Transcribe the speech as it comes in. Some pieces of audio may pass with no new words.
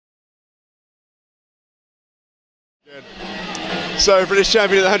So, British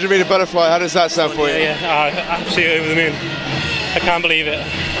champion at the 100 metre butterfly, how does that sound for you? Yeah, absolutely over the moon. I can't believe it.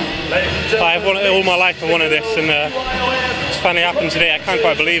 I've wanted it all my life. I wanted this, and it's finally happened today. I can't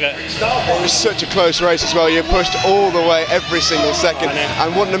quite believe it. It was such a close race as well. You pushed all the way every single second,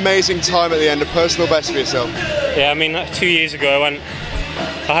 and what an amazing time at the end, a personal best for yourself. Yeah, I mean, 2 years ago I went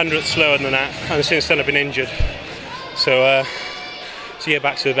 100th slower than that, and since then I've been injured. So to get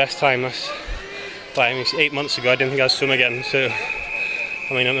back to the best time, that's like, I mean, 8 months ago I didn't think I'd swim again. So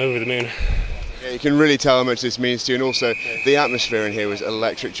I mean, I'm over the moon. Yeah, you can really tell how much this means to you, and also the atmosphere in here was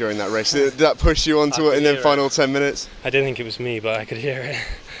electric during that race. Did that push you onto it in the final 10 minutes? I didn't think it was me, but I could hear it.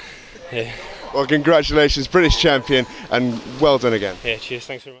 Yeah. Well, congratulations, British champion, and well done again. Yeah, cheers,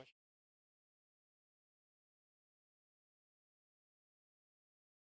 thanks very much.